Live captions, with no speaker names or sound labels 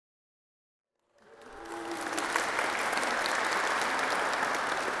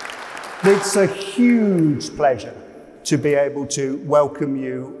It's a huge pleasure to be able to welcome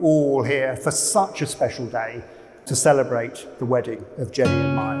you all here for such a special day to celebrate the wedding of Jenny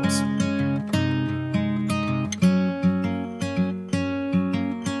and Miles.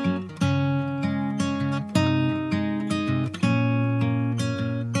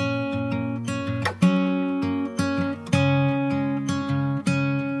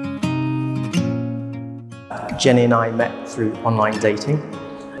 Jenny and I met through online dating.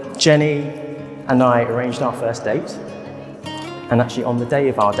 Jenny and I arranged our first date, and actually on the day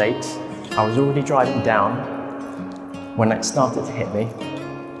of our date, I was already driving down when it started to hit me.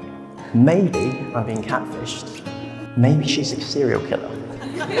 Maybe I'm being catfished. Maybe she's a serial killer.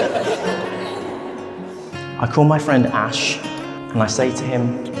 I call my friend Ash and I say to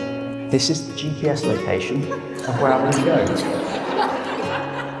him, this is the GPS location of where I want to go.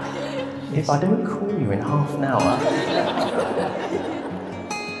 If I don't call you in half an hour,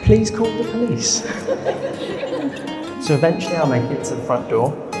 please call the police. So eventually I make it to the front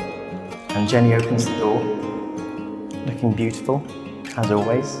door and Jenny opens the door, looking beautiful, as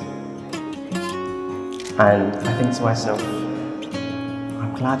always. And I think to myself,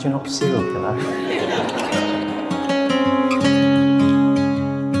 I'm glad you're not a serial killer.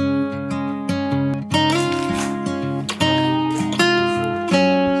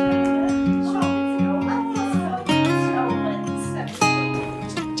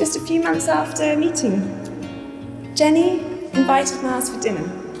 Just a few months after meeting, Jenny invited Miles for dinner.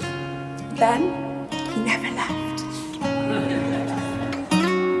 Then, he never left.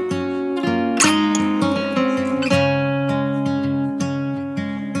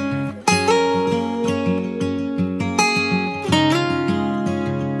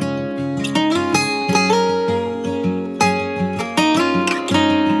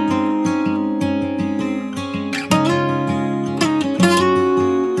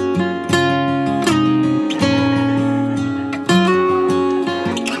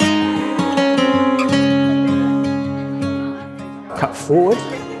 Cut forward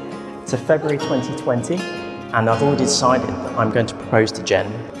to February 2020, and I've already decided that I'm going to propose to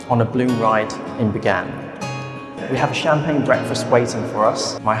Jen on a balloon ride in Began. We have a champagne breakfast waiting for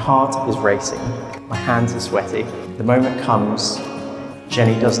us. My heart is racing, my hands are sweaty. The moment comes,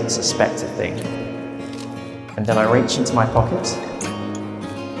 Jenny doesn't suspect a thing. And then I reach into my pocket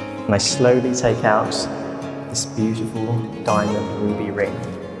and I slowly take out this beautiful diamond ruby ring.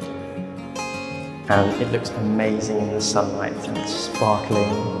 And it looks amazing in the sunlight, and it's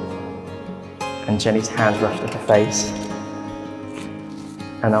sparkling. And Jenny's hands rushed up her face.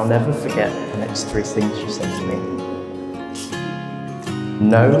 And I'll never forget the next three things she said to me.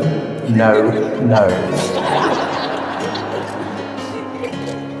 No, no, no.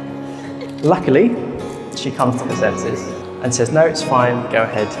 Luckily, she comes to her senses and says, no, it's fine, go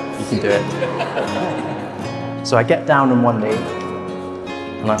ahead, you can do it. So I get down on one knee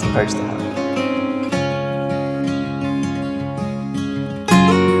and I propose to her.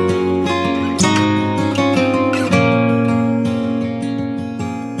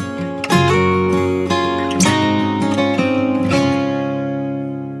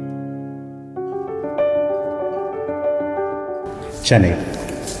 Jenny,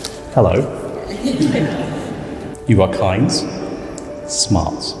 hello. You are kind,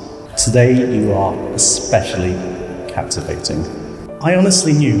 smart. Today you are especially captivating. I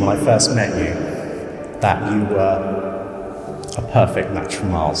honestly knew when I first met you that you were a perfect match for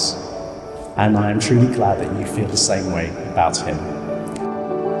Miles, and I am truly glad that you feel the same way about him.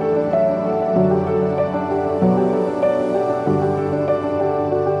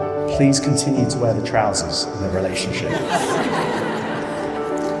 Please continue to wear the trousers in the relationship.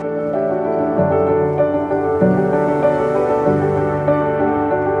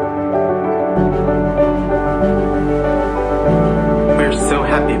 We're so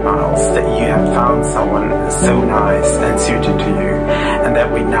happy, Miles, that you have found someone so nice and suited to you, and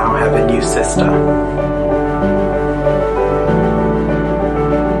that we now have a new sister.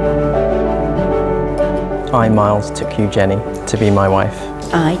 I, Miles, took you, Jenny, to be my wife.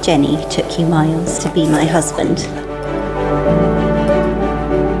 I, Jenny, took you, Miles, to be my husband.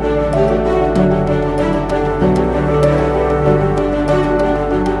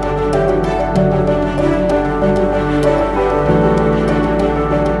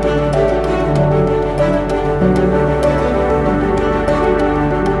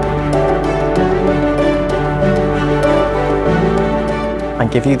 I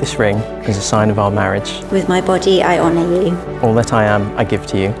give you this ring as a sign of our marriage. With my body, I honour you. All that I am, I give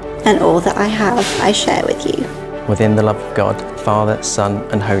to you. And all that I have, I share with you. Within the love of God, Father, Son,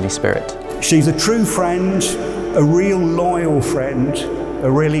 and Holy Spirit. She's a true friend, a real loyal friend, a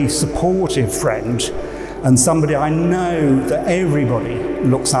really supportive friend, and somebody I know that everybody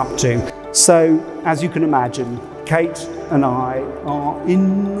looks up to. So, as you can imagine, Kate and I are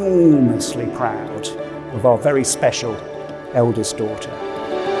enormously proud of our very special eldest daughter.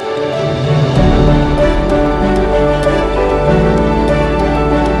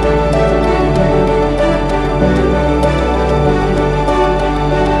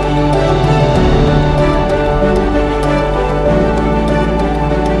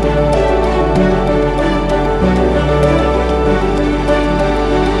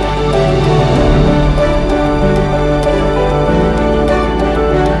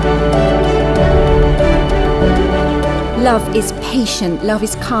 Love is patient, love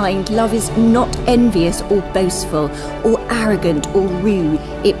is kind, love is not envious or boastful or arrogant or rude.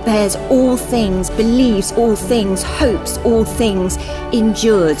 It bears all things, believes all things, hopes all things,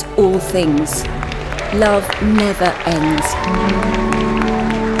 endures all things. Love never ends.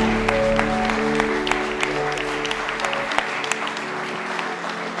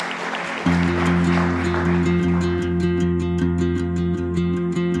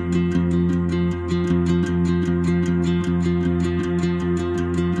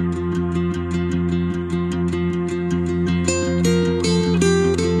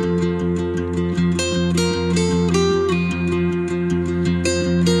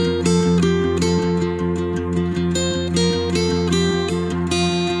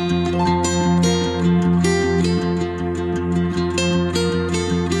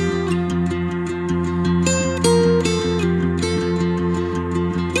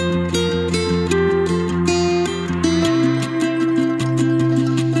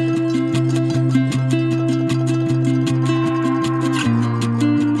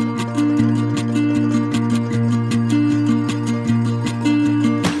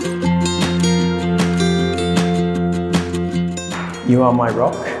 You are my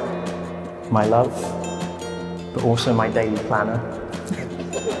rock, my love, but also my daily planner.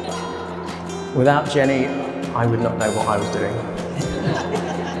 Without Jenny, I would not know what I was doing.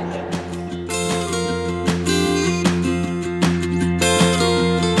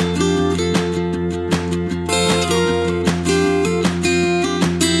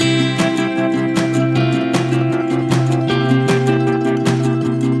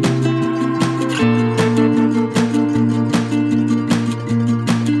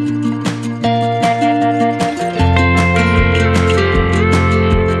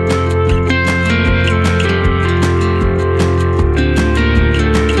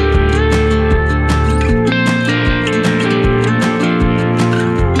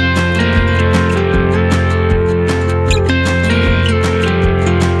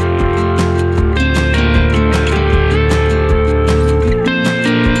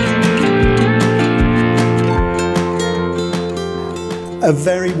 A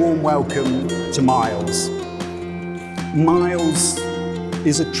very warm welcome to Miles. Miles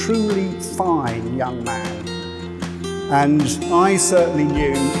is a truly fine young man, and I certainly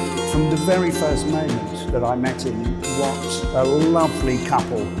knew from the very first moment that I met him what a lovely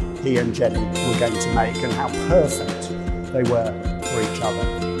couple he and Jenny were going to make and how perfect they were for each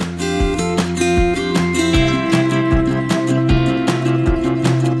other.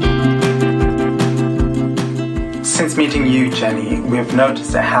 Since meeting you, Jenny, we have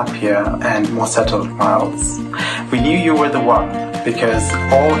noticed a happier and more settled Miles. We knew you were the one because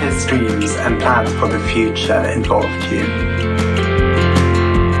all his dreams and plans for the future involved you.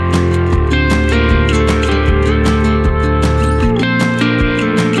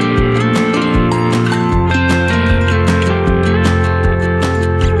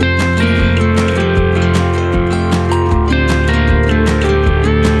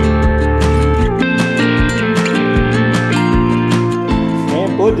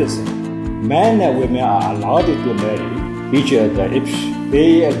 Buddhist, men and women are allowed to marry each other if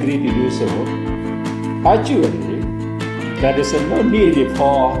they agree to do so. Actually, there is no need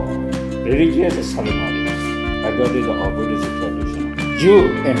for religious ceremonies according to our Buddhist tradition. You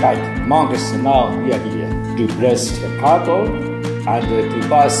invite monks now here to bless the couple and to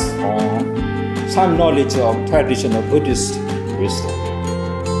pass on some knowledge of traditional Buddhist wisdom.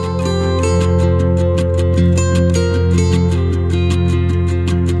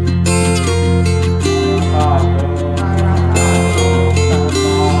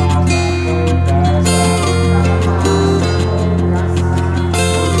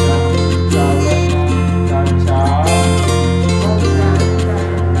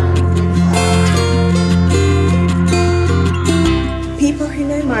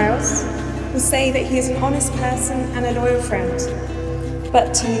 Will say that he is an honest person and a loyal friend,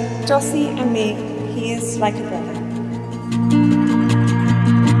 but to Jossie and me, he is like a brother.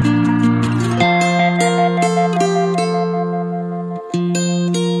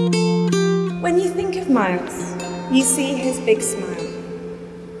 Miles, you see his big smile.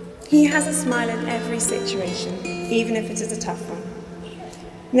 He has a smile in every situation, even if it is a tough one.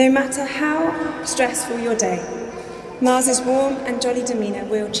 No matter how stressful your day, Miles's warm and jolly demeanour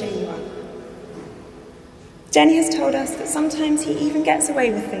will cheer you up. Jenny has told us that sometimes he even gets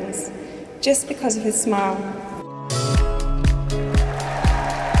away with things just because of his smile.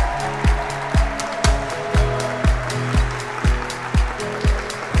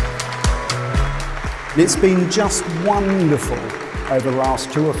 It's been just wonderful over the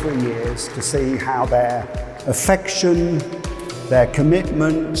last 2 or 3 years to see how their affection, their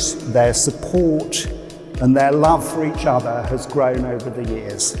commitment, their support and their love for each other has grown over the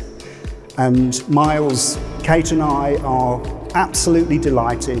years. And Miles, Kate and I are absolutely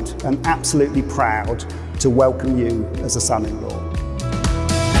delighted and absolutely proud to welcome you as a son-in-law.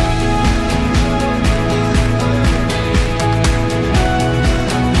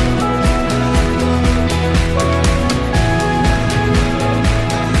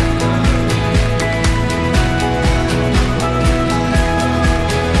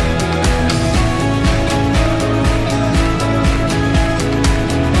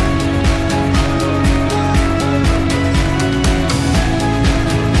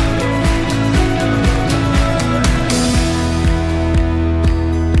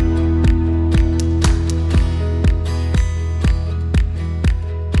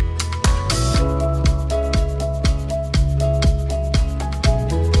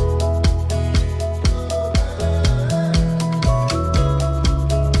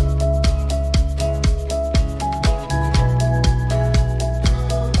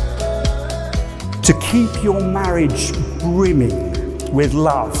 To keep your marriage brimming with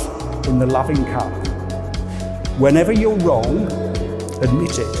love in the loving cup. Whenever you're wrong,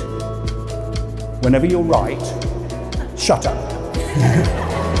 admit it. Whenever you're right, shut up.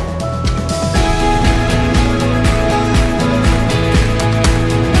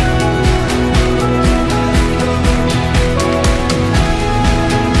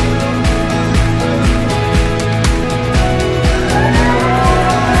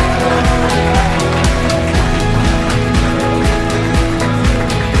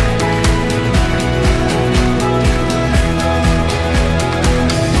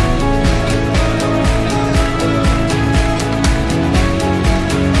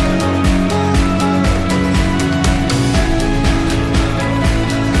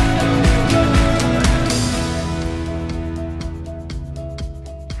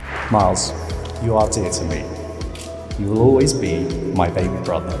 Miles, you are dear to me. You will always be my baby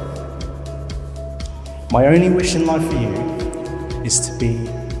brother. My only wish in life for you is to be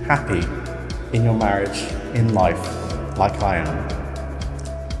happy in your marriage, in life, like I am.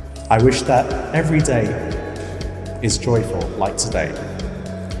 I wish that every day is joyful like today,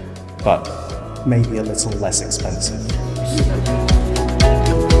 but maybe a little less expensive.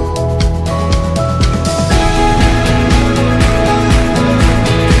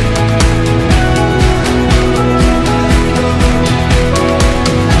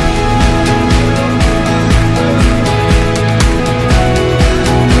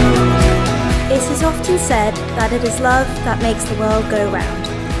 Said that it is love that makes the world go round.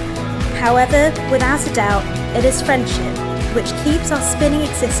 However, without a doubt, it is friendship which keeps our spinning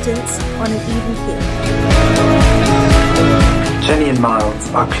existence on an even keel. Jenny and Miles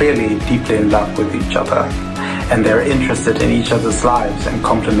are clearly deeply in love with each other, and they're interested in each other's lives and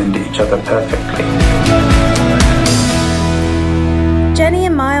complement each other perfectly. Jenny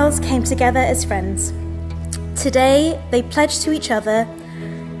and Miles came together as friends. Today, they pledge to each other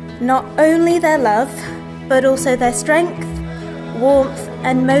not only their love, but also their strength, warmth,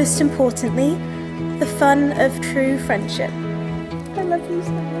 and most importantly, the fun of true friendship. I love you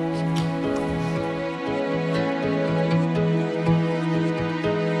so much.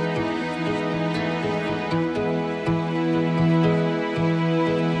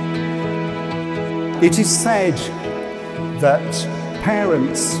 It is said that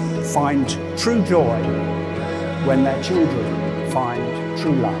parents find true joy when their children find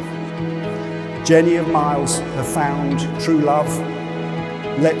true love. Jenny and Miles have found true love.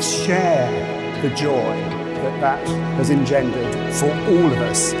 Let's share the joy that has engendered for all of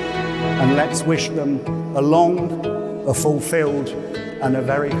us. And let's wish them a long, a fulfilled, and a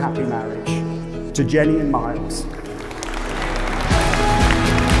very happy marriage. To Jenny and Miles.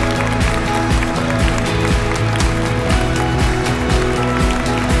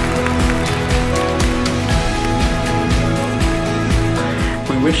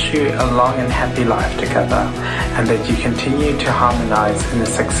 We wish you a long and happy life together, and that you continue to harmonize in a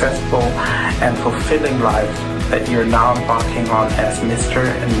successful and fulfilling life that you're now embarking on as Mr.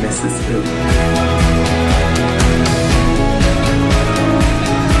 and Mrs. Liu.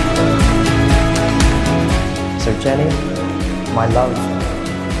 my love,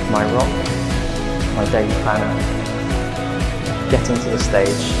 my rock, my daily planner. Getting to the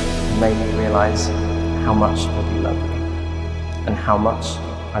stage made me realise how much I do love you and how much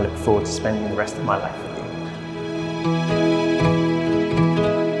I look forward to spending the rest of my life with you.